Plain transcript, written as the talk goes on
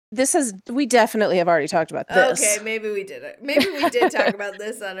we definitely have already talked about Okay, this. maybe we did it. Maybe we did talk about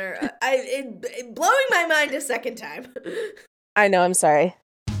this on our. It blowing my mind a second time. I know, I'm sorry.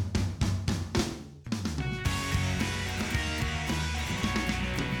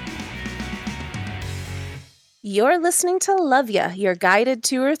 You're listening to Love Ya, your guided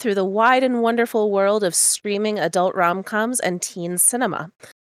tour through the wide and wonderful world of streaming adult rom-coms and teen cinema.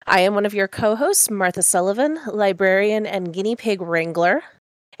 I am one of your co-hosts, Martha Sullivan, librarian and guinea pig wrangler,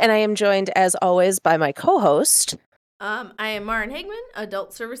 and I am joined, as always, by my co-host. I am Maren Hagman,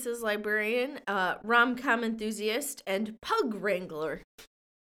 adult services librarian, rom-com enthusiast, and pug wrangler.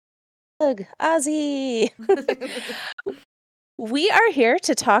 Ugh, Ozzy! We are here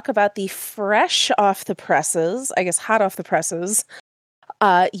to talk about the fresh off the presses, I guess hot off the presses,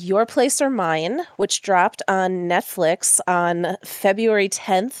 Your Place or Mine, which dropped on Netflix on February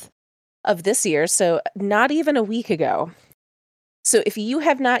 10th of this year, so not even a week ago. So if you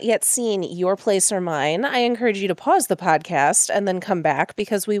have not yet seen Your Place or Mine, I encourage you to pause the podcast and then come back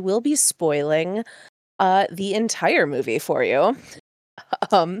because we will be spoiling the entire movie for you.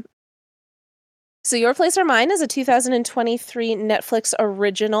 Um, so Your Place or Mine is a 2023 Netflix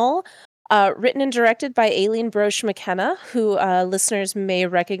original, written and directed by Aileen Brosh McKenna, who listeners may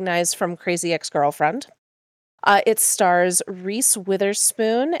recognize from Crazy Ex-Girlfriend. It stars Reese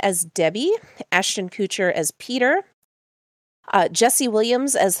Witherspoon as Debbie, Ashton Kutcher as Peter, Jesse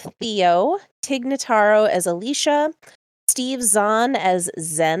Williams as Theo, Tig Notaro as Alicia, Steve Zahn as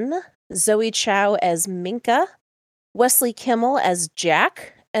Zen, Zoe Chow as Minka, Wesley Kimmel as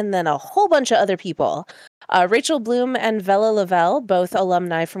Jack, and then a whole bunch of other people. Rachel Bloom and Vella Lavelle, both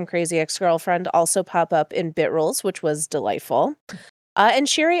alumni from Crazy Ex-Girlfriend, also pop up in bit roles, which was delightful. And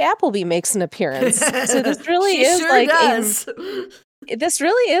Sherry Appleby makes an appearance. So this really She is sure like does. this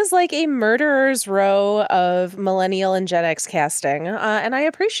really is like a murderer's row of millennial and Gen X casting, and I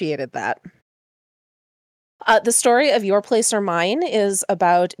appreciated that. The story of Your Place or Mine is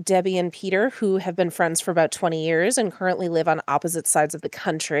about Debbie and Peter, who have been friends for about 20 years and currently live on opposite sides of the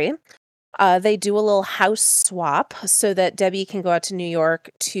country. They do a little house swap so that Debbie can go out to New York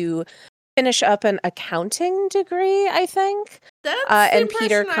to finish up an accounting degree, I think. That's the And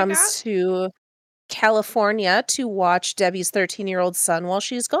Peter impression I got. comes to California to watch Debbie's 13-year-old son while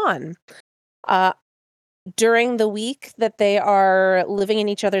she's gone. Uh, During the week that they are living in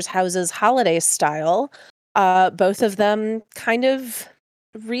each other's houses holiday style, both of them kind of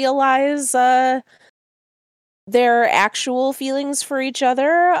realize their actual feelings for each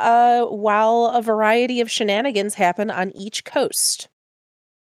other while a variety of shenanigans happen on each coast.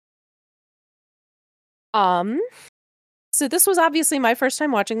 Um, so this was obviously my first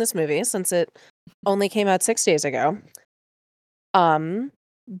time watching this movie since it only came out 6 days ago.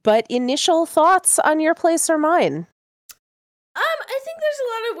 But initial thoughts on Your Place or Mine? I think there's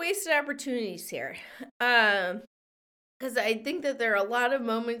a lot of wasted opportunities here. Because I think that there are a lot of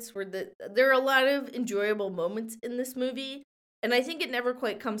moments where there are a lot of enjoyable moments in this movie, and I think it never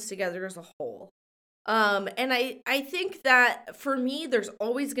quite comes together as a whole. And I think that for me, there's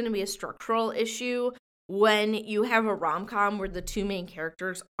always going to be a structural issue when you have a rom-com where the two main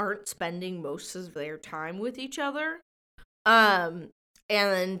characters aren't spending most of their time with each other. Um,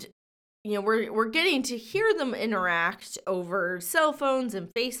 and we're getting to hear them interact over cell phones and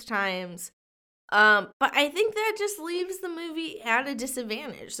FaceTimes. But I think that just leaves the movie at a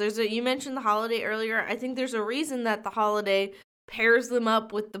disadvantage. You mentioned the holiday earlier. I think there's a reason that the holiday pairs them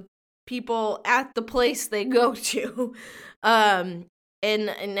up with the people at the place they go to. And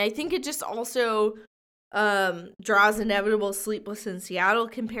I think it just also draws inevitable Sleepless in Seattle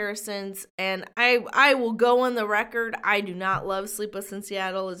comparisons. And I will go on the record, I do not love Sleepless in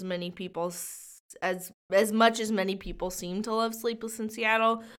Seattle as many people as much as many people seem to love Sleepless in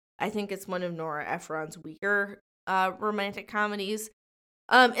Seattle. I think it's one of Nora Ephron's weaker romantic comedies.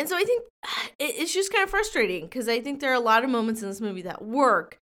 And so I think it's just kind of frustrating because I think there are a lot of moments in this movie that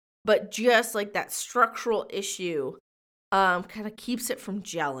work, but just like that structural issue kind of keeps it from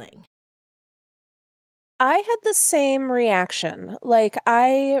gelling. I had the same reaction. Like,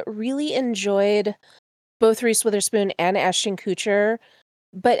 I really enjoyed both Reese Witherspoon and Ashton Kutcher,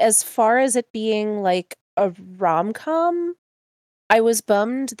 but as far as it being like a rom-com, I was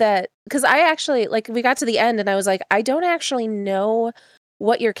bummed that because I actually like we got to the end and I was like, I don't actually know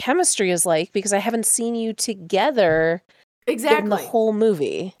what your chemistry is like because I haven't seen you together in the Exactly. whole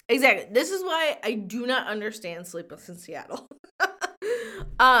movie. Exactly. This is why I do not understand Sleepless in Seattle.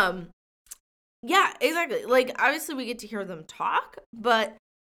 um, yeah, exactly. Like, obviously, we get to hear them talk, but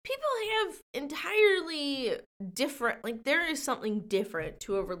people have entirely different, like, there is something different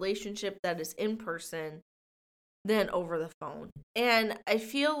to a relationship that is in person than over the phone. And I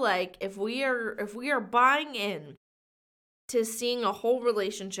feel like if we are buying in to seeing a whole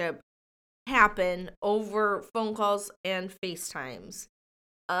relationship happen over phone calls and FaceTimes,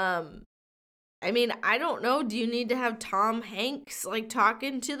 um I mean, I don't know. Do you need to have Tom Hanks like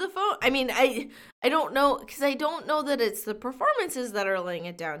talking to the phone? I mean, I don't know, because I don't know that it's the performances that are laying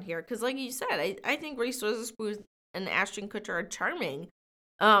it down here. Because like you said, I think Reese Witherspoon and Ashton Kutcher are charming.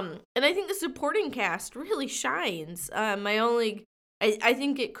 And I think the supporting cast really shines. I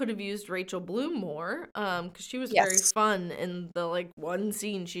think it could have used Rachel Bloom more. Because she was very Yes. fun in the like one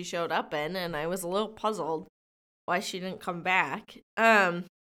scene she showed up in, and I was a little puzzled why she didn't come back.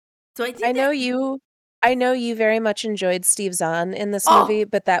 So I I think that. know you I know you very much enjoyed Steve Zahn in this Oh, movie,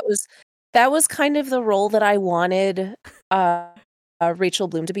 but that was kind of the role that I wanted uh, Rachel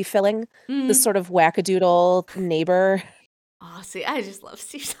Bloom to be filling, the mm. sort of wackadoodle neighbor. Oh, see, I just love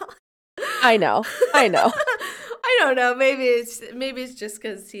Steve Zahn. I know. I know. I don't know. Maybe it's just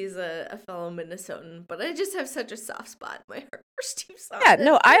because he's a fellow Minnesotan, but I just have such a soft spot in my heart for Steve Yeah, Zahn.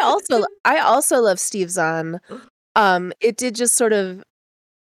 no, I also love Steve Zahn. It did just sort of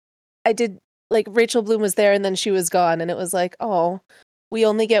I did like Rachel Bloom was there and then she was gone and it was like, "Oh, we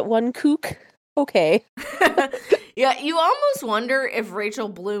only get one kook? Okay." Yeah, you almost wonder if Rachel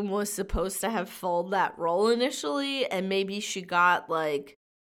Bloom was supposed to have filled that role initially, and maybe she got like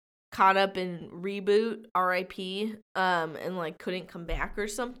caught up in reboot RIP, and like couldn't come back or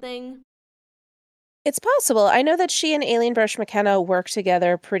something. It's possible. I know that she and Aileen Brush McKenna work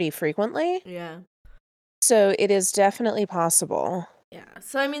together pretty frequently, Yeah. so it is definitely possible. Yeah.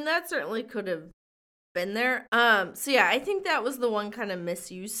 So I mean that certainly could have been there. So yeah, I think that was the one kind of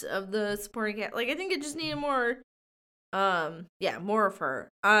misuse of the supporting cast. Like I think it just needed more yeah, more of her.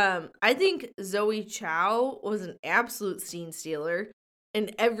 I think Zoe Chow was an absolute scene stealer.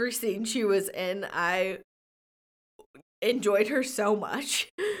 In every scene she was in, I enjoyed her so much.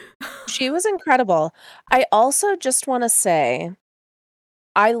 She was incredible. I also just wanna say,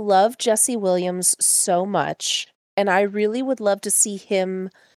 I love Jesse Williams so much, and I really would love to see him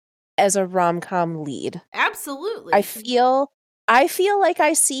as a rom-com lead. I Absolutely. feel I feel like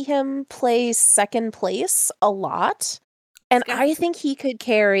I see him play second place a lot, He's and got I think he could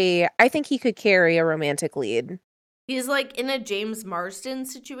carry a romantic lead. he's like in a James Marsden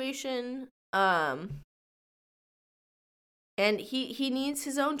situation. And he needs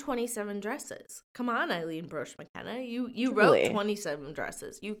his own 27 dresses. Come on, Eileen Brush McKenna. You wrote Truly. 27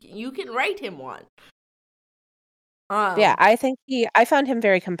 dresses. You can write him one. Yeah, Um I found him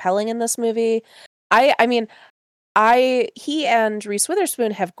very compelling in this movie. I mean, he and Reese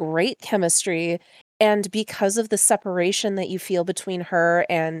Witherspoon have great chemistry, and because of the separation that you feel between her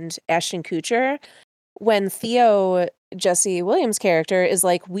and Ashton Kutcher, when Theo, Jesse Williams' character, is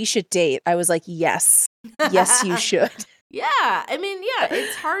like, "We should date," I was like, "Yes. Yes, you should." Yeah, I mean, yeah,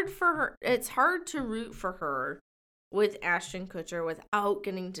 it's hard for her. It's hard to root for her with Ashton Kutcher without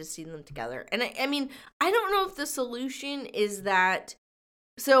getting to see them together. And I mean, I don't know if the solution is that.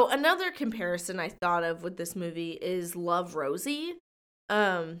 So another comparison I thought of with this movie is Love Rosie,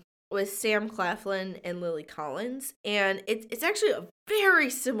 with Sam Claflin and Lily Collins, and it's actually a very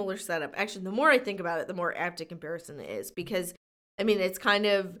similar setup. Actually, the more I think about it, the more apt a comparison it is, because I mean, it's kind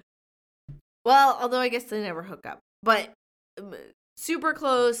of, well, although I guess they never hook up, but um, super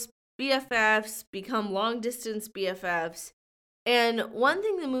close BFFs become long distance BFFs. And one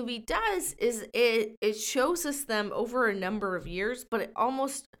thing the movie does is it shows us them over a number of years, but it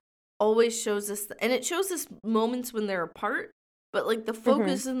almost always shows us, and it shows us moments when they're apart, but like the Mhm.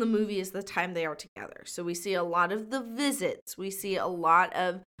 focus in the movie is the time they are together. So we see a lot of the visits, we see a lot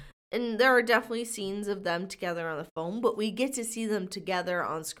of, and there are definitely scenes of them together on the phone, but we get to see them together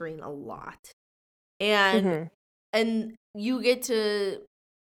on screen a lot. And Mhm. you get to,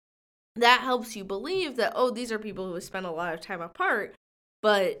 that helps you believe that, oh, these are people who have spent a lot of time apart,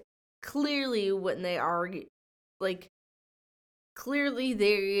 but clearly when they are like, clearly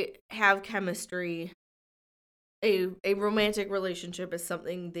they have chemistry. A romantic relationship is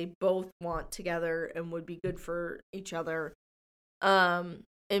something they both want together and would be good for each other. And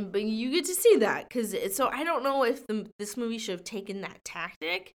but you get to see that, because it's, so I don't know if this movie should have taken that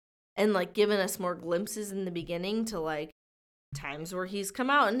tactic and like given us more glimpses in the beginning to like times where he's come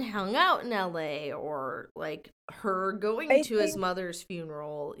out and hung out in LA, or like her going I to his think mother's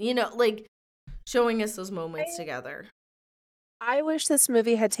funeral, like showing us those moments I together. I wish this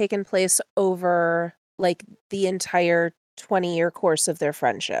movie had taken place over, like, the entire 20-year course of their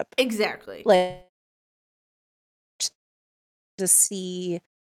friendship. Exactly. Like, to see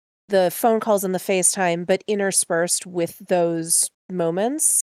the phone calls and the FaceTime, but interspersed with those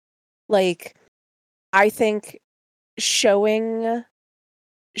moments. Like, I think showing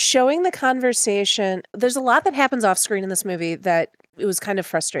the conversation. There's a lot that happens off screen in this movie that it was kind of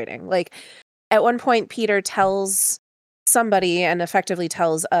frustrating. Like at one point, Peter tells somebody and effectively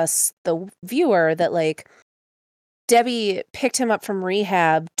tells us, the viewer, that like Debbie picked him up from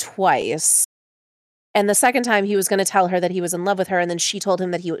rehab twice. And the second time he was going to tell her that he was in love with her, and then she told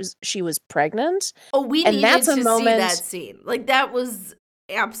him that she was pregnant. Oh, we And needed that's a to see moment. that scene. Like that was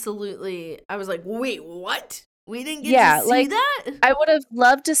absolutely. I was like, wait, what? We didn't get Yeah, to see like that? I would have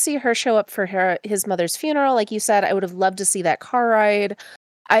loved to see her show up for his mother's funeral, like you said. I would have loved to see that car ride.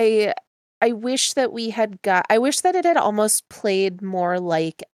 I I wish that I wish that it had almost played more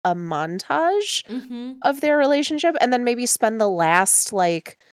like a montage Mm-hmm. of their relationship, and then maybe spend the last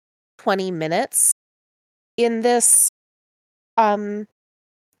like 20 minutes in this um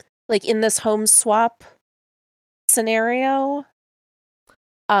like in this home swap scenario.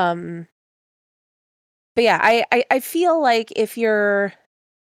 Um but yeah, I feel like if your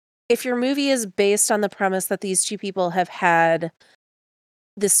movie is based on the premise that these two people have had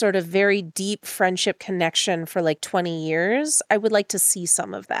this sort of very deep friendship connection for like 20 years, I would like to see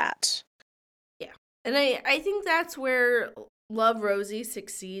some of that. Yeah. And I think that's where Love Rosie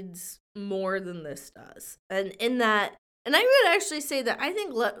succeeds more than this does. And in that, and I would actually say that I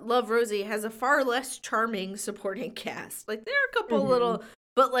think Love Rosie has a far less charming supporting cast. Like there are a couple little,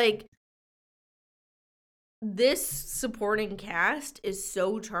 but like this supporting cast is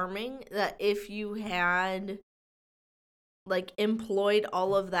so charming that if you had like employed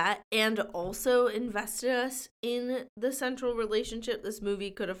all of that and also invested us in the central relationship, this movie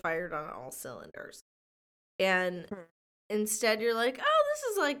could have fired on all cylinders. And instead you're like, oh, this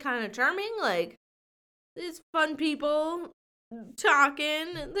is like kind of charming, like these fun people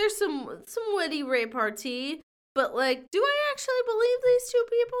talking, there's some witty repartee, but like, do I actually believe these two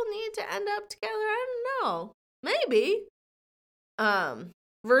people need to end up together? I don't know, maybe.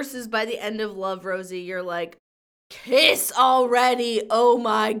 Versus by the end of Love Rosie, you're like, kiss already, oh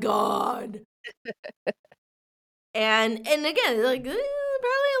my god. And again, like probably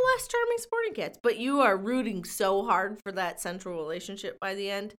a less charming sporting cats, but you are rooting so hard for that central relationship by the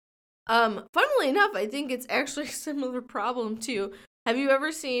end. Funnily enough, I think it's actually a similar problem too. Have you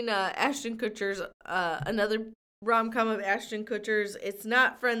ever seen Ashton Kutcher's another rom-com of Ashton Kutcher's? It's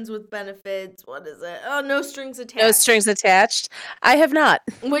not Friends with Benefits. What is it? Oh, No Strings Attached. No Strings Attached. I have not.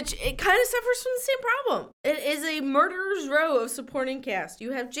 Which it kind of suffers from the same problem. It is a murderer's row of supporting cast.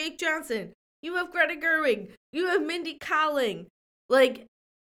 You have Jake Johnson. You have Greta Gerwig. You have Mindy Kaling. Like,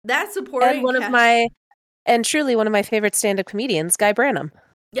 that supporting cast. And truly one of my favorite stand-up comedians, Guy Branum.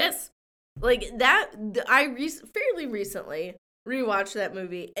 Yes. Like, that, fairly recently rewatched that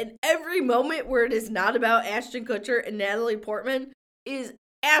movie, and every moment where it is not about Ashton Kutcher and Natalie Portman is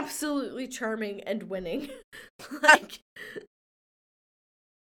absolutely charming and winning. Like,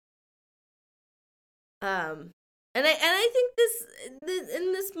 and I think this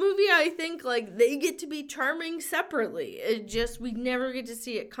in this movie, I think like they get to be charming separately. It just we never get to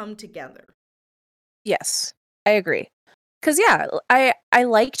see it come together. Yes, I agree. Cause yeah, I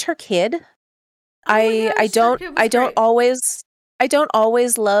liked her kid. I don't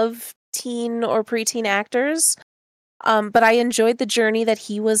always love teen or preteen actors. But I enjoyed the journey that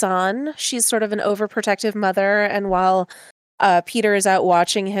he was on. She's sort of an overprotective mother, and while Peter is out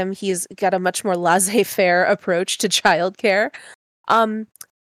watching him, he's got a much more laissez-faire approach to childcare.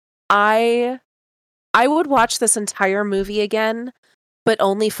 I would watch this entire movie again, but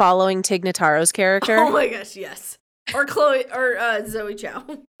only following Tig Notaro's character. Oh my gosh, yes. Or Chloe or Zoe Chow.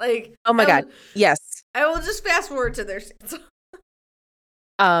 Like, oh my god, yes. I will just fast forward to their scenes.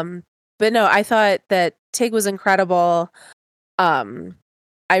 But no, I thought that Tig was incredible.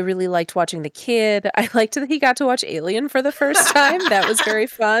 I really liked watching the kid. I liked that he got to watch Alien for the first time. That was very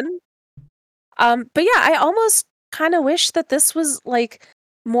fun. But yeah, I almost kind of wish that this was like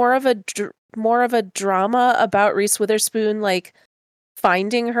more of a drama about Reese Witherspoon, like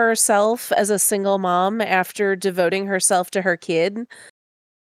finding herself as a single mom after devoting herself to her kid.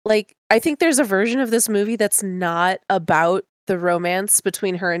 Like, I think there's a version of this movie that's not about the romance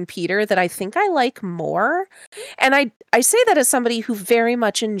between her and Peter that I think I like more. And I say that as somebody who very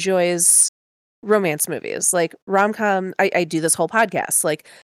much enjoys romance movies. Like rom-com, I do this whole podcast. Like,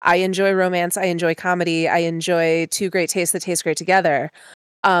 I enjoy romance, I enjoy comedy, I enjoy two great tastes that taste great together.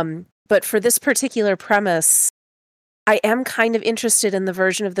 But for this particular premise, I am kind of interested in the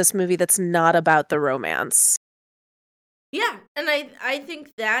version of this movie that's not about the romance. Yeah, and I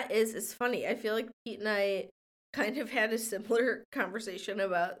think that is funny. I feel like Pete and I kind of had a similar conversation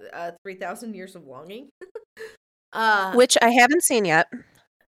about 3,000 Years of Longing. Which I haven't seen yet.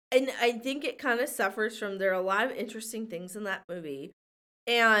 and I think it kind of suffers from, there are a lot of interesting things in that movie.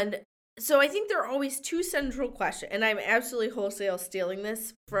 And so I think there are always two central questions, and I'm absolutely wholesale stealing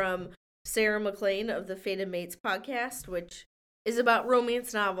this from Sarah McLean of the Fated Mates podcast, which is about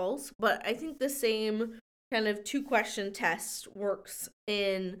romance novels, but I think the same kind of two-question test works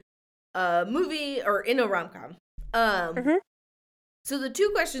in a movie or in a rom-com. Mm-hmm. So the two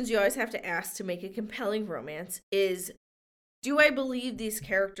questions you always have to ask to make a compelling romance is, do I believe these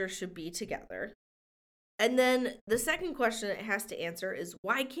characters should be together? And then the second question it has to answer is,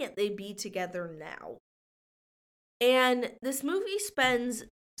 why can't they be together now? And this movie spends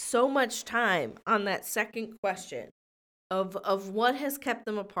so much time on that second question of what has kept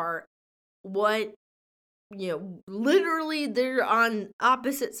them apart, what, literally they're on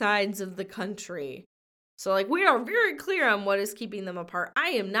opposite sides of the country. So, like, we are very clear on what is keeping them apart. I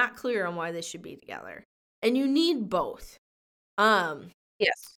am not clear on why they should be together. And you need both.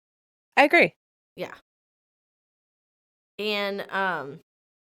 Yes, I agree. Yeah. And,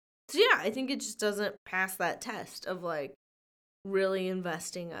 so yeah, I think it just doesn't pass that test of, like, really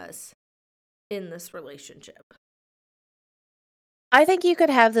investing us in this relationship. I think you could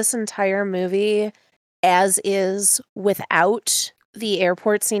have this entire movie as is without the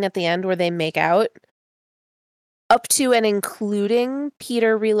airport scene at the end where they make out, up to and including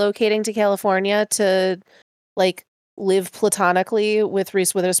Peter relocating to California to, like, live platonically with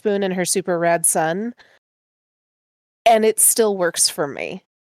Reese Witherspoon and her super rad son. And it still works for me.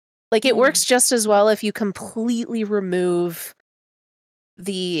 Like, it works just as well if you completely remove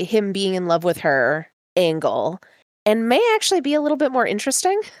the him being in love with her angle, and may actually be a little bit more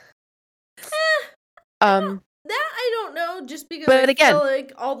interesting. That I don't know, just because But I again, feel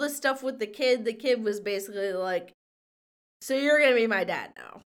like all the stuff with the kid was basically like, so you're gonna be my dad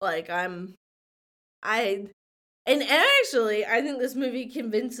now. Like, and actually, I think this movie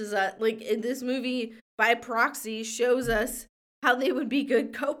convinces us, like, this movie by proxy shows us how they would be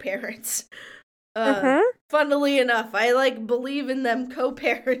good co-parents. Funnily enough, I, like, believe in them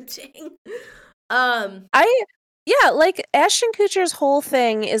co-parenting. Like, Ashton Kutcher's whole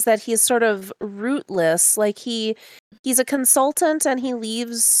thing is that he's sort of rootless. Like, he's a consultant and he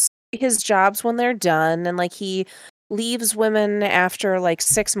leaves his jobs when they're done, and, like, he leaves women after, like,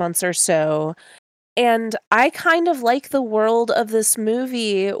 6 months or so. And I kind of like the world of this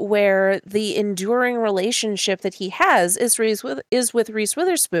movie where the enduring relationship that he has is with Reese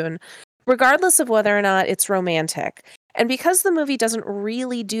Witherspoon, regardless of whether or not it's romantic. And because the movie doesn't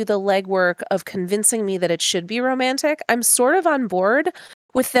really do the legwork of convincing me that it should be romantic, I'm sort of on board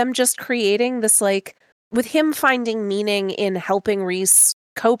with them just creating this, like, with him finding meaning in helping Reese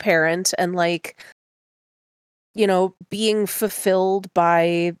co-parent and, like, being fulfilled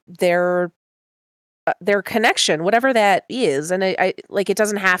by their connection, whatever that is. And I like, it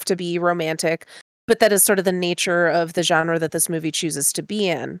doesn't have to be romantic, but that is sort of the nature of the genre that this movie chooses to be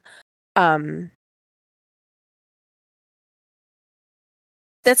in.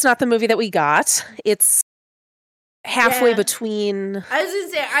 That's not the movie that we got. It's halfway between. I was gonna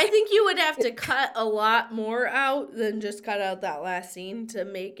say, I think you would have to cut a lot more out than just cut out that last scene to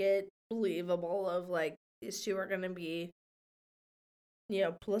make it believable of, like, these two are gonna be,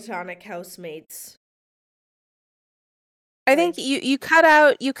 platonic housemates. I think you cut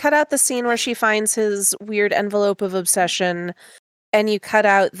out the scene where she finds his weird envelope of obsession, and you cut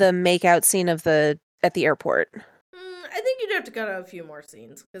out the makeout scene at the airport. I think you'd have to cut out a few more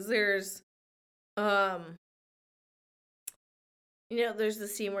scenes, because there's there's the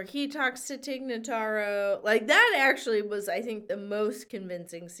scene where he talks to Tig Notaro. Like, that actually was, I think, the most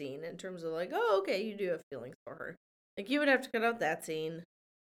convincing scene in terms of, like, oh, okay, you do have feelings for her. Like, you would have to cut out that scene.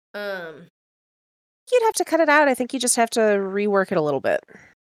 You'd have to cut it out. I think you just have to rework it a little bit.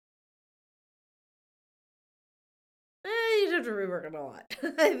 You'd have to rework it a lot.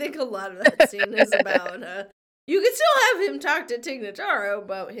 I think a lot of that scene is about, you could still have him talk to Tig Notaro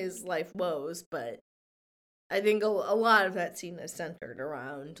about his life woes, but I think a lot of that scene is centered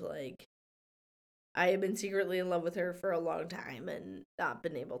around, like, I have been secretly in love with her for a long time and not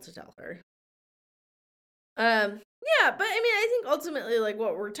been able to tell her. Yeah, but I mean, I think ultimately, like,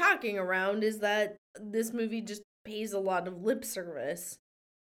 what we're talking around is that this movie just pays a lot of lip service.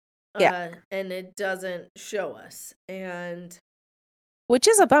 And it doesn't show us. And which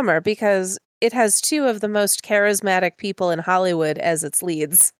is a bummer, because it has two of the most charismatic people in Hollywood as its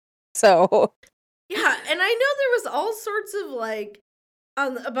leads. So yeah, and I know there was all sorts of, like,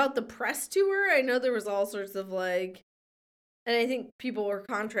 about the press tour. I know there was all sorts of, like, and I think people were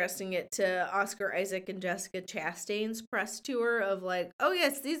contrasting it to Oscar Isaac and Jessica Chastain's press tour of, like, oh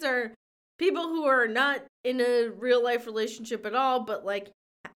yes, these are people who are not in a real life relationship at all, but, like,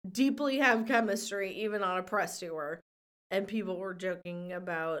 deeply have chemistry, even on a press tour. And people were joking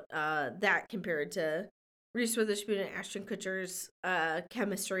about that compared to Reese Witherspoon and Ashton Kutcher's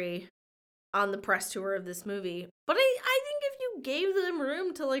chemistry on the press tour of this movie. But I think if you gave them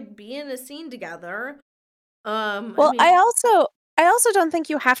room to like be in a scene together, I Well, mean, I also don't think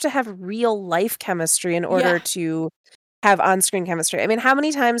you have to have real life chemistry in order yeah, to have on-screen chemistry. I mean, how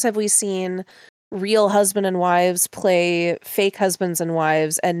many times have we seen real husband and wives play fake husbands and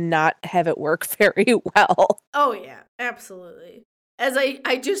wives and not have it work very well? oh yeah, absolutely. As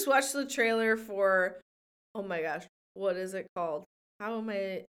I just watched the trailer for, oh my gosh, what is it called? How am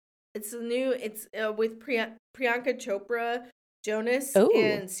I? It's with Priyanka Chopra, Jonas, Oh,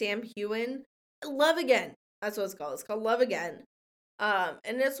 and Sam Heughan. Love Again. That's what it's called. It's called Love Again. And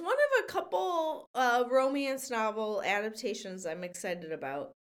it's one of a couple romance novel adaptations I'm excited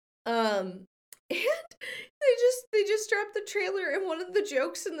about. Um, and they just dropped the trailer, and one of the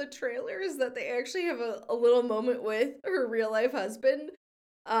jokes in the trailer is that they actually have a little moment with her real life husband,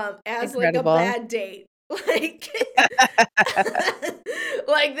 as like a incredible. bad date. Like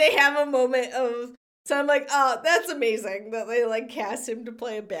like they have a moment of, so I'm like, oh, that's amazing that they like cast him to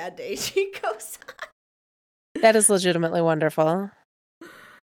play a bad date. She goes That is legitimately wonderful.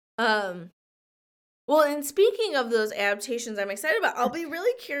 um well, and speaking of those adaptations I'm excited about, I'll be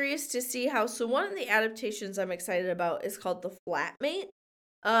really curious to see how, so one of the adaptations I'm excited about is called The Flatmate.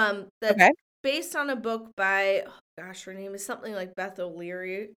 That's Okay. based on a book by, oh gosh, her name is something like Beth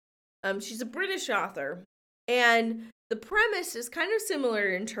O'Leary. She's a British author. And the premise is kind of similar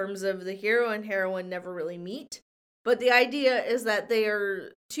in terms of the hero and heroine never really meet. But the idea is that they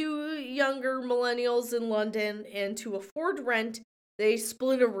are two younger millennials in London, and to afford rent, they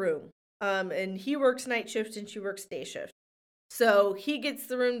split a room. And he works night shift and she works day shift. So he gets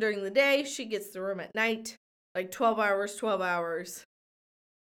the room during the day, she gets the room at night, like 12 hours, 12 hours.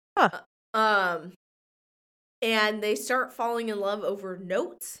 Huh. Um, and they start falling in love over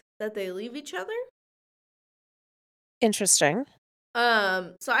notes that they leave each other. Interesting.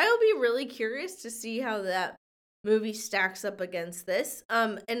 So I will be really curious to see how that movie stacks up against this.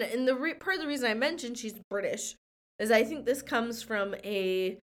 And part of the reason I mentioned she's British is I think this comes from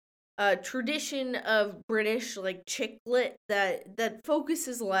a tradition of British like chick lit that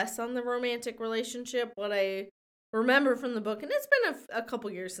focuses less on the romantic relationship. What I remember from the book, and it's been a couple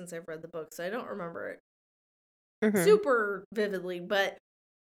years since I've read the book, so I don't remember it Hmm. super vividly, but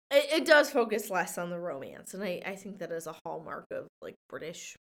it does focus less on the romance, and I think that is a hallmark of like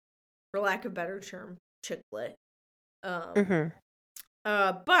British, for lack of a better term, chick lit. Um, Hmm.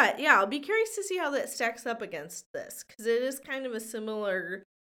 but yeah, I'll be curious to see how that stacks up against this, because it is kind of a similar,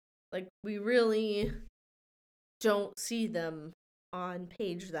 like we really don't see them on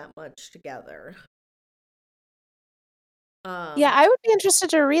page that much together. Yeah, Um, I would be interested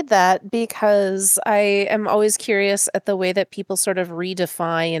to read that because I am always curious at the way that people sort of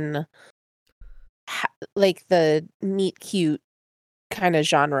redefine like the meet cute kind of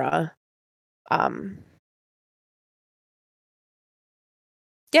genre. Um,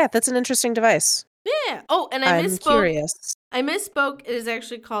 yeah, that's an interesting device. yeah. Oh, and I I'm misspoke. curious. I misspoke. It is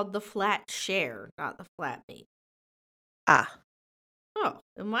actually called the Flat Share, not the Flatmate. Ah, Oh,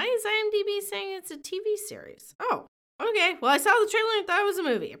 and why is IMDb saying it's a TV series? Oh, okay. Well, I saw the trailer and thought it was a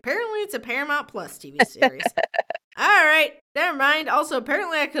movie. Apparently, it's a Paramount Plus TV series. All right, never mind. Also,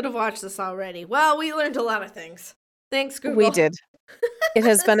 apparently, I could have watched this already. Well, we learned a lot of things. Thanks, we Google. did. It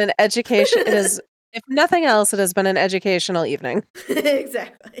has been an education. It is, if nothing else, it has been an educational evening.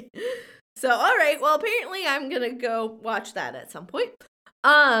 Exactly. So, all right. Well, apparently, I'm gonna go watch that at some point.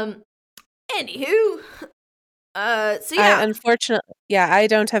 Um. Anywho, so I yeah. unfortunately, yeah, I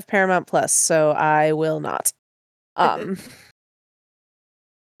don't have Paramount Plus, so I will not. Um,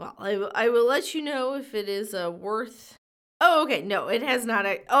 Well, I will let you know if it is worth. Oh, okay. No, it has not.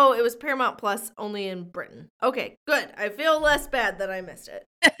 Oh, it was Paramount Plus only in Britain. Okay, good. I feel less bad that I missed it.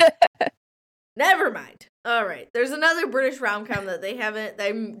 Never mind. All right. There's another British rom com that they haven't. That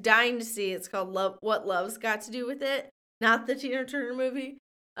I'm dying to see. It's called Love. What Love's Got to Do with It? Not the Tina Turner movie.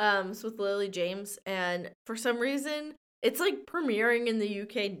 It's with Lily James, and for some reason, it's like premiering in the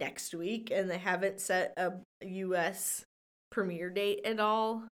UK next week, and they haven't set a US premiere date at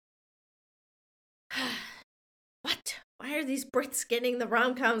all. What? Why are these Brits getting the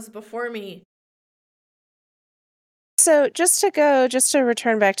rom coms before me? so just to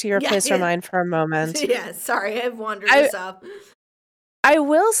return back to your Yeah, place or yeah, mine for a moment, yeah. Sorry, I've wandered I us off. I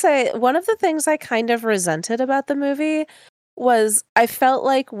will say one of the things I kind of resented about the movie was I felt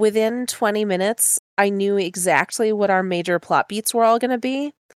like within 20 minutes I knew exactly what our major plot beats were all going to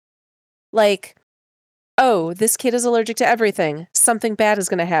be. Like Oh, this kid is allergic to everything. Something bad is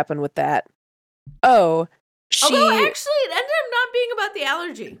going to happen with that. Oh, Although, she. actually, it ended up not being about the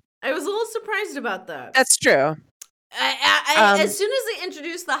allergy. I was a little surprised about that. That's true. As soon as they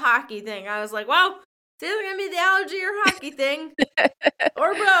introduced the hockey thing, I was like, well, it's either going to be the allergy or hockey thing,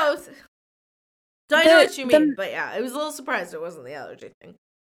 or both. So I know what you mean, but yeah, I was a little surprised it wasn't the allergy thing.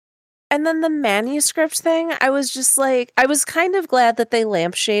 And then the manuscript thing, I was just like, I was kind of glad that they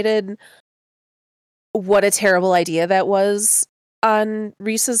lampshaded what a terrible idea that was on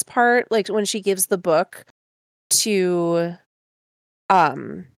Reese's part. Like when she gives the book to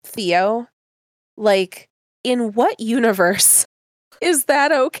Theo, like, in what universe is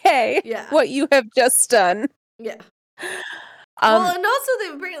that okay? Yeah. What you have just done. Yeah. Well, and also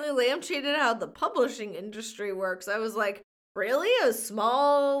they've apparently lampshaded how the publishing industry works. I was like, really? A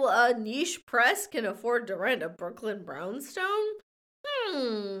small niche press can afford to rent a Brooklyn Brownstone?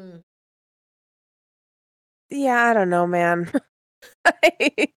 Yeah, I don't know, man.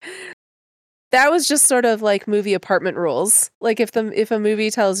 That was just sort of like movie apartment rules. Like if a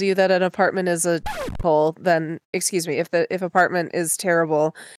movie tells you that an apartment is a hole, then excuse me, if apartment is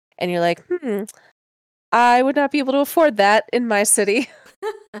terrible and you're like, I would not be able to afford that in my city.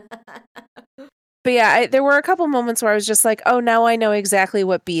 But yeah, there were a couple moments where I was just like, oh, now I know exactly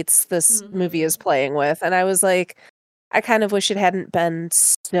what beats this movie is playing with. And I was like, I kind of wish it hadn't been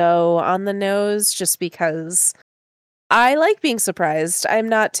so on the nose just because I like being surprised. I'm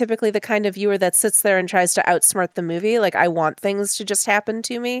not typically the kind of viewer that sits there and tries to outsmart the movie. Like, I want things to just happen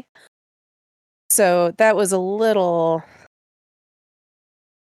to me. So that was a little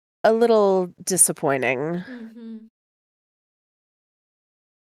disappointing.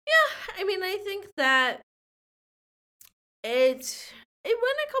 Yeah, I mean, I think that it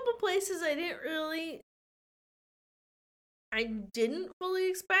went a couple places I didn't fully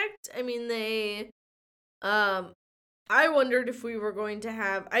expect. I mean, I wondered if we were going to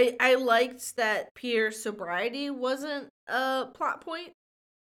have. I liked that Peter's sobriety wasn't a plot point.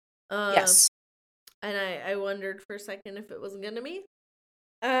 Yes. And I wondered for a second if it wasn't gonna be.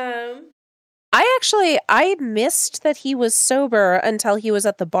 I missed that he was sober until he was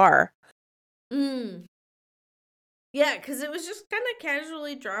at the bar. Yeah, because it was just kind of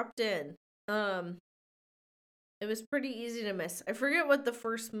casually dropped in. It was pretty easy to miss. I forget what the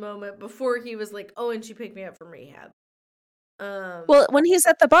first moment before he was like, "Oh, and she picked me up from rehab." Well, when he's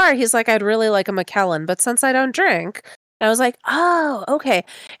at the bar, he's like, "I'd really like a Macallan, but since I don't drink," and I was like, "Oh, okay."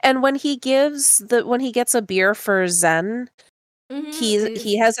 And when he gets a beer for Zen,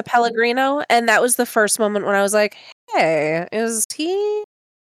 he has a Pellegrino, and that was the first moment when I was like, "Hey, is he?"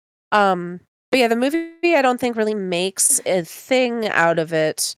 But yeah, the movie I don't think really makes a thing out of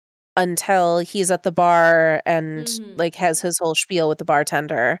it until he's at the bar and like has his whole spiel with the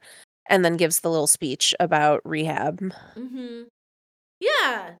bartender, and then gives the little speech about rehab.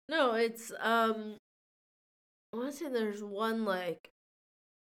 Yeah, no, it's I want to say there's one like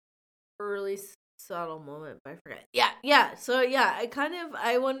early subtle moment, but I forget. Yeah. So yeah,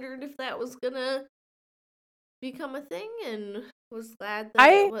 I wondered if that was gonna become a thing, and was glad that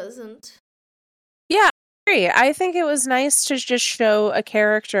it wasn't. Yeah, I agree. I think it was nice to just show a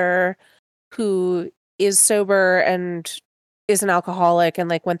character who is sober and is an alcoholic and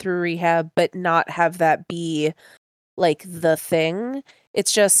like went through rehab, but not have that be like the thing.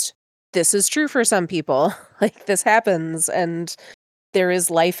 It's just, this is true for some people. Like this happens and there is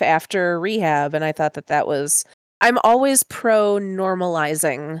life after rehab. And I thought that was, I'm always pro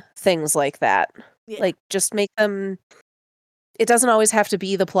normalizing things like that. Yeah. Like just make them, it doesn't always have to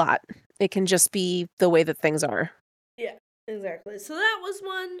be the plot. It can just be the way that things are. Yeah, exactly. So that was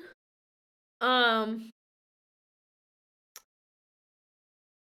one.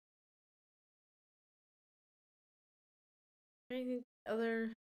 Anything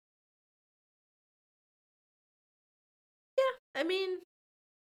other? Yeah, I mean,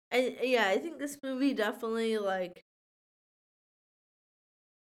 I think this movie definitely like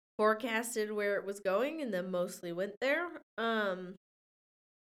forecasted where it was going and then mostly went there.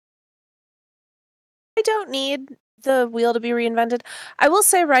 I don't need the wheel to be reinvented. I will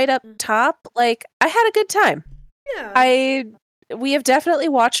say right up top, like I had a good time. Yeah. We have definitely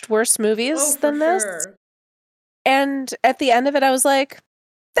watched worse movies than this. Sure. And at the end of it I was like,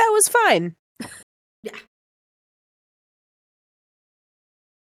 that was fine. Yeah.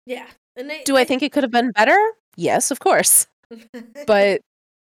 Yeah. And Do I think it could have been better? Yes, of course. But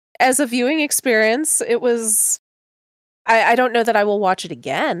as a viewing experience, it was I don't know that I will watch it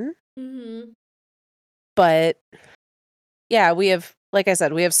again. But yeah, we have, like I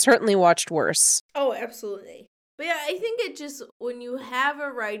said, we have certainly watched worse. Oh, absolutely. But yeah, I think it just, when you have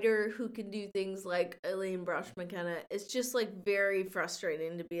a writer who can do things like Elaine Brosh McKenna, it's just like very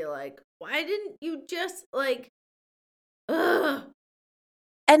frustrating to be like, why didn't you just like, ugh.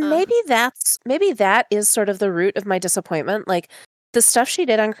 And Uh, maybe that is sort of the root of my disappointment. Like the stuff she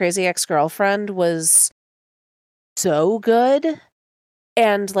did on Crazy Ex-Girlfriend was so good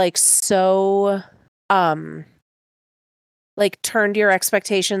and like so um like turned your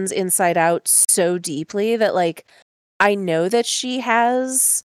expectations inside out so deeply that like I know that she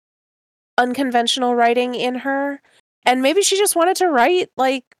has unconventional writing in her and maybe she just wanted to write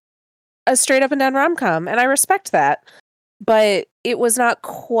like a straight up and down rom-com and I respect that. But it was not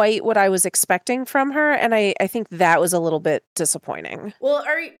quite what I was expecting from her and I think that was a little bit disappointing. well,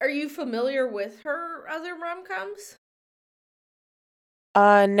 are you familiar with her other rom coms?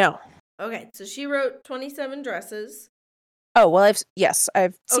 No. Okay, so she wrote 27 Dresses. Oh, well I've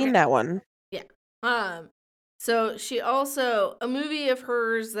Okay, seen that one. yeah. So she also, a movie of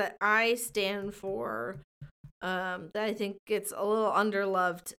hers that I stand for, that I think gets a little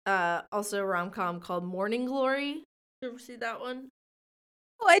underloved, also a rom-com called Morning Glory. You ever see that one?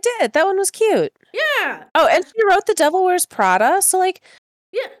 Oh, I did. That one was cute. Yeah. Oh, and she wrote The Devil Wears Prada, so like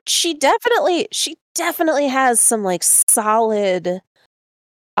Yeah. she definitely has some like solid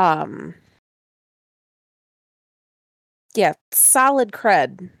um yeah, solid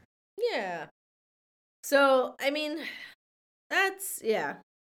cred. Yeah. So, I mean, that's, yeah.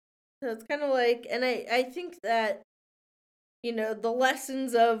 So it's kind of like, and I think that, the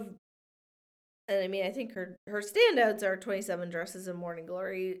lessons of, and I mean, I think her standouts are 27 Dresses and Morning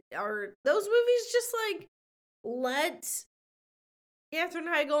Glory, are those movies just like, let Katherine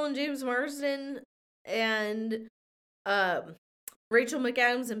Heigl and James Marsden and um Rachel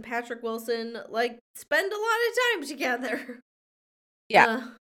McAdams and Patrick Wilson like spend a lot of time together. Yeah. Uh,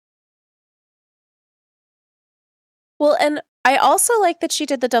 Well, and I also like that she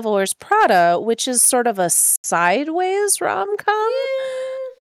did The Devil Wears Prada, which is sort of a sideways rom-com.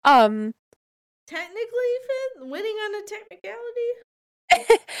 yeah, Um technically fit, winning on a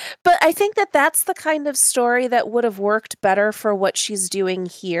technicality. but I think that that's the kind of story that would have worked better for what she's doing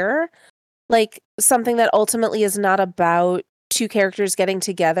here. Like something that ultimately is not about two characters getting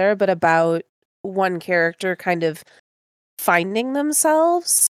together, but about one character kind of finding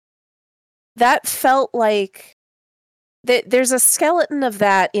themselves. That felt like there's a skeleton of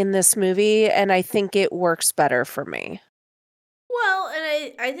that in this movie, and I think it works better for me. Well,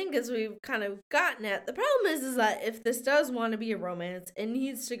 and I think as we've kind of gotten at, the problem is that if this does want to be a romance, it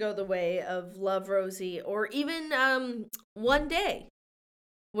needs to go the way of Love Rosie or even One Day,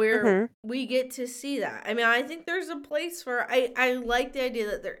 where Hmm. we get to see that. I mean, I think there's a place for, I like the idea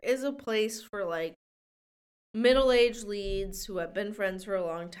that there is a place for like middle-aged leads who have been friends for a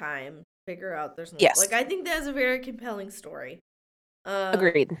long time figure out there's no, like, Yes, I think that's a very compelling story. Um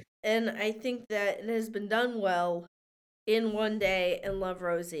agreed. and I think that it has been done well in One Day and Love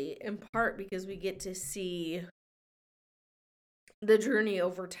Rosie, in part because we get to see the journey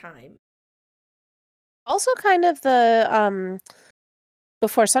over time. Also, kind of the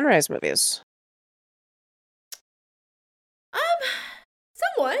Before Sunrise movies. Um,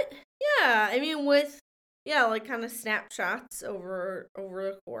 somewhat. Yeah, I mean, with, yeah, like kind of snapshots over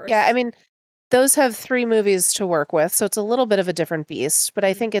the Yeah, I course. mean, those have 3 movies to work with, so it's a little bit of a different beast, but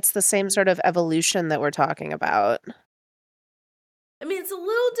I think it's the same sort of evolution that we're talking about. I mean, it's a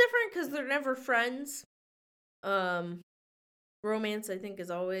little different because they're never friends. Um, Romance, I think,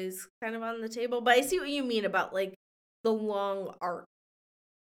 is always kind of on the table, but I see what you mean about like the long arc.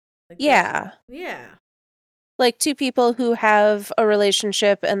 Like there's, Yeah. yeah, Like 2 people who have a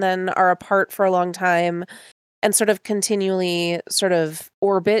relationship and then are apart for a long time and sort of continually sort of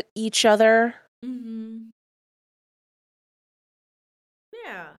orbit each other. mm-hmm,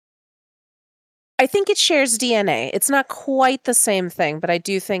 yeah. I think it shares DNA. It's not quite the same thing, but I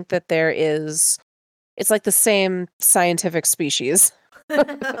do think that it's like the same scientific species.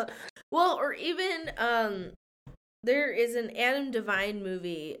 Well, or even there is an Adam Devine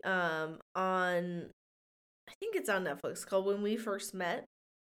movie on, I think it's on Netflix, called When We First Met.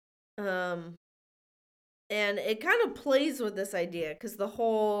 Um and it kind of plays with this idea because the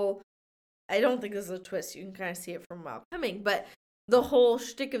whole, I don't think this is a twist. You can kind of see it from a while coming, but the whole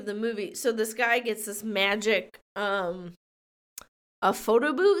shtick of the movie. So this guy gets this magic, a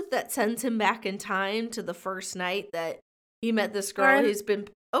photo booth that sends him back in time to the first night that he met this girl Lauren, who's been.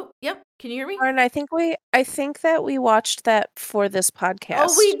 Oh, yep. Can you hear me? Lauren, I think that we watched that for this Oh, we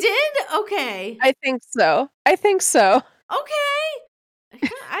podcast. did. Okay. I think so. I think so. Okay.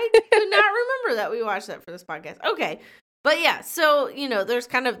 I could not remember that we watched that for this podcast. Okay. But yeah, so, there's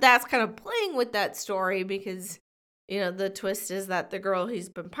kind of, that's kind of playing with that story because the twist is that the girl he's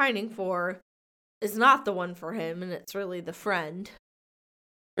been pining for is not the one for him, and it's really the friend.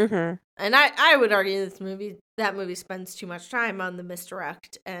 Mm-hmm. And I would argue that movie spends too much time on the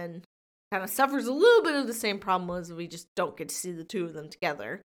misdirect and kind of suffers a little bit of the same problem as we just don't get to see the two of them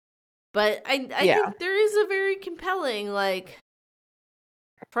together. But I Yeah. think there is a very compelling, like,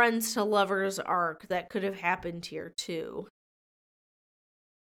 friends to lovers arc that could have happened here too.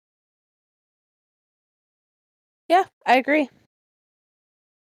 Yeah, I agree.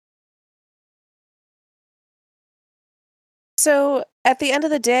 So, at the end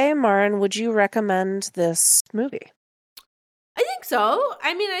of the day, Marin, would you recommend this movie? I think so.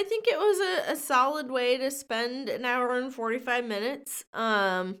 I mean, I think it was a solid way to spend an hour and 45 minutes.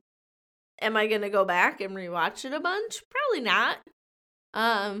 Am I gonna go back and rewatch it a bunch? Probably not.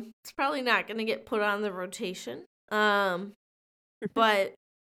 It's probably not gonna get put on the rotation. But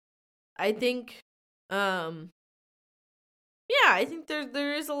I think, um, yeah, I think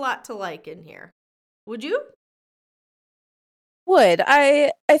there is a lot to like in here. Would you? Would.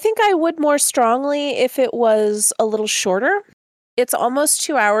 I think I would more strongly if it was a little shorter. It's almost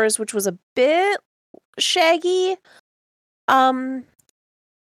 2 hours, which was a bit shaggy. Um,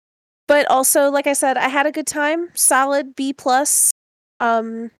 but also, like I said, I had a good time. Solid B plus.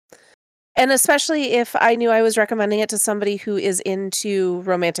 Um, and especially if I knew I was recommending it to somebody who is into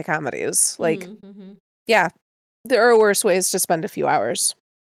romantic comedies. Like, Mm-hmm. yeah, there are worse ways to spend a few hours.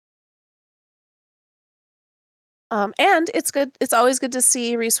 And it's good. It's always good to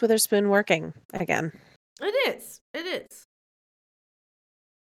see Reese Witherspoon working again. It is. It is.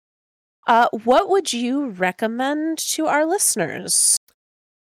 What would you recommend to our listeners?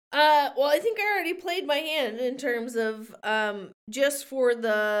 Well, I think I already played my hand in terms of just for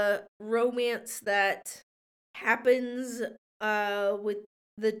the romance that happens with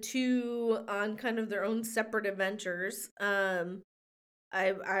the two on kind of their own separate adventures. I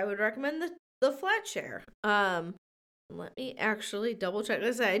would recommend the flat share. Let me actually double check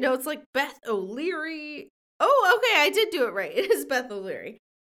this. I know it's like Beth O'Leary. Oh, okay, I did do it right. It is Beth O'Leary.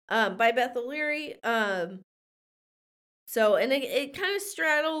 By Beth O'Leary. So, and it kind of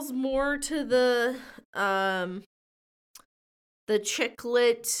straddles more to the chick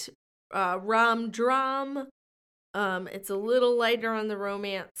lit rom dram. It's a little lighter on the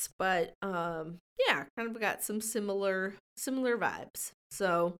romance, but yeah, kind of got some similar vibes.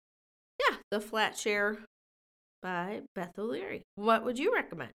 So, yeah, The Flat Share by Beth O'Leary. What would you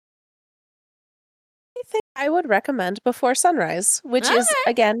recommend? I think I would recommend Before Sunrise, which is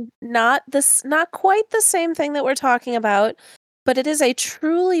Okay. again not quite the same thing that we're talking about, but it is a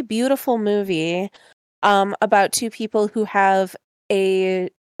truly beautiful movie about two people who have a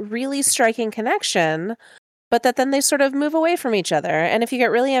really striking connection, but that then they sort of move away from each other. And if you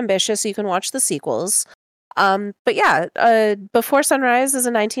get really ambitious, you can watch the sequels. But yeah, Before Sunrise is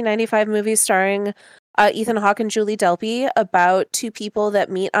a 1995 movie starring Ethan Hawke and Julie Delpy about two people that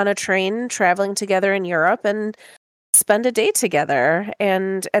meet on a train traveling together in Europe and spend a day together.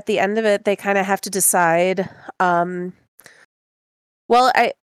 And at the end of it, they kind of have to decide. Well,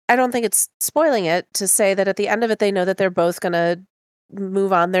 I don't think it's spoiling it to say that at the end of it, they know that they're both gonna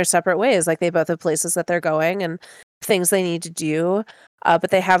move on their separate ways. Like they both have places that they're going and things they need to do. But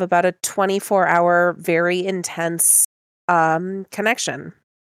they have about a 24-hour, very intense connection.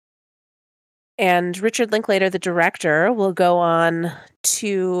 And Richard Linklater, the director, will go on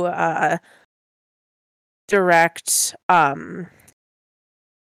to direct.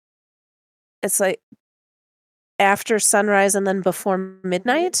 It's like After Sunrise and then Before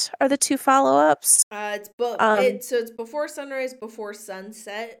Midnight are the two follow-ups. It's Before Sunrise, Before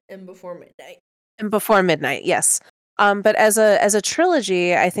Sunset, and Before Midnight. And Before Midnight, yes. But as a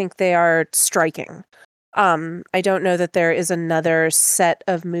trilogy, I think they are striking. I don't know that there is another set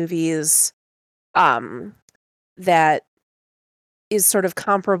of movies that is sort of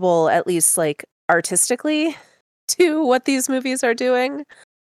comparable, at least like artistically, to what these movies are doing.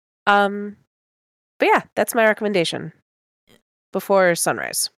 But yeah, that's my recommendation. Before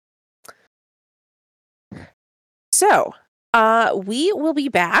Sunrise. So, we will be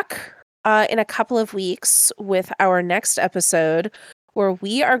back in a couple of weeks with our next episode where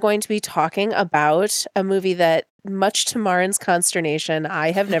we are going to be talking about a movie that, much to Marin's consternation,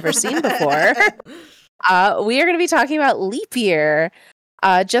 I have never seen before. We are going to be talking about Leap Year.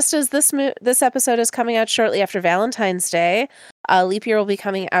 Just as this episode is coming out shortly after Valentine's Day, Leap Year will be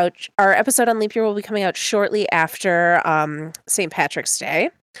coming out. Our episode on Leap Year will be coming out shortly after St. Patrick's Day.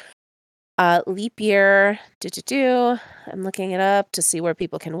 Leap Year, I'm looking it up to see where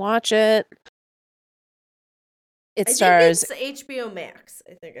people can watch it. It I stars. think it's HBO Max.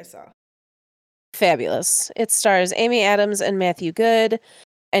 I think I saw. Fabulous. It stars Amy Adams and Matthew Good.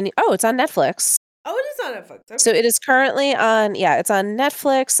 And it's on Netflix. Oh, it is on Netflix. Okay. So it is currently on, it's on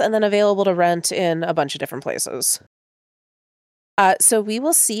Netflix and then available to rent in a bunch of different places. So we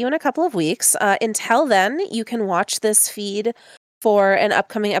will see you in a couple of weeks. Until then, you can watch this feed for an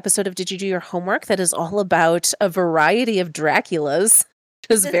upcoming episode of Did You Do Your Homework that is all about a variety of Draculas,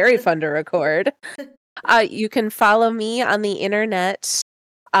 which is very fun to record. You can follow me on the internet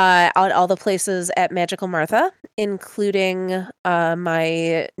on all the places at Magical Martha, including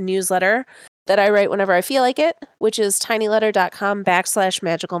my newsletter that I write whenever I feel like it, which is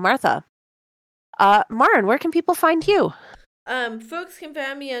tinyletter.com/Magical Martha. Maren, where can people find you? Folks can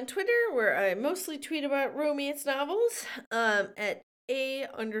find me on Twitter, where I mostly tweet about romance novels, at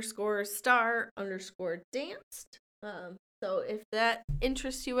 _star_danced. So if that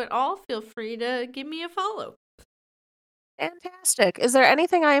interests you at all, feel free to give me a follow. Fantastic. Is there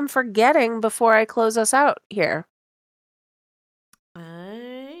anything I am forgetting before I close us out here?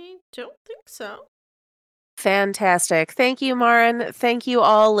 I don't think so. Fantastic. Thank you, Maren. Thank you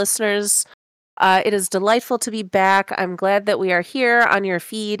all, listeners. It is delightful to be back. I'm glad that we are here on your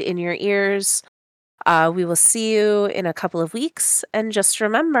feed, in your ears. We will see you in a couple of weeks. And just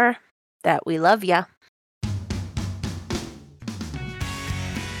remember that we love ya.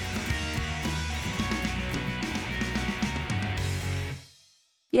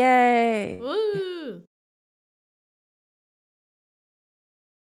 Yay. Woo!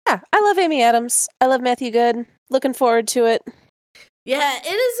 Yeah, I love Amy Adams. I love Matthew Good. Looking forward to it. Yeah, it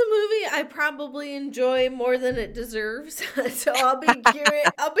is a movie I probably enjoy more than it deserves. So I'll be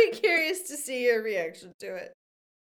curious to see your reaction to it.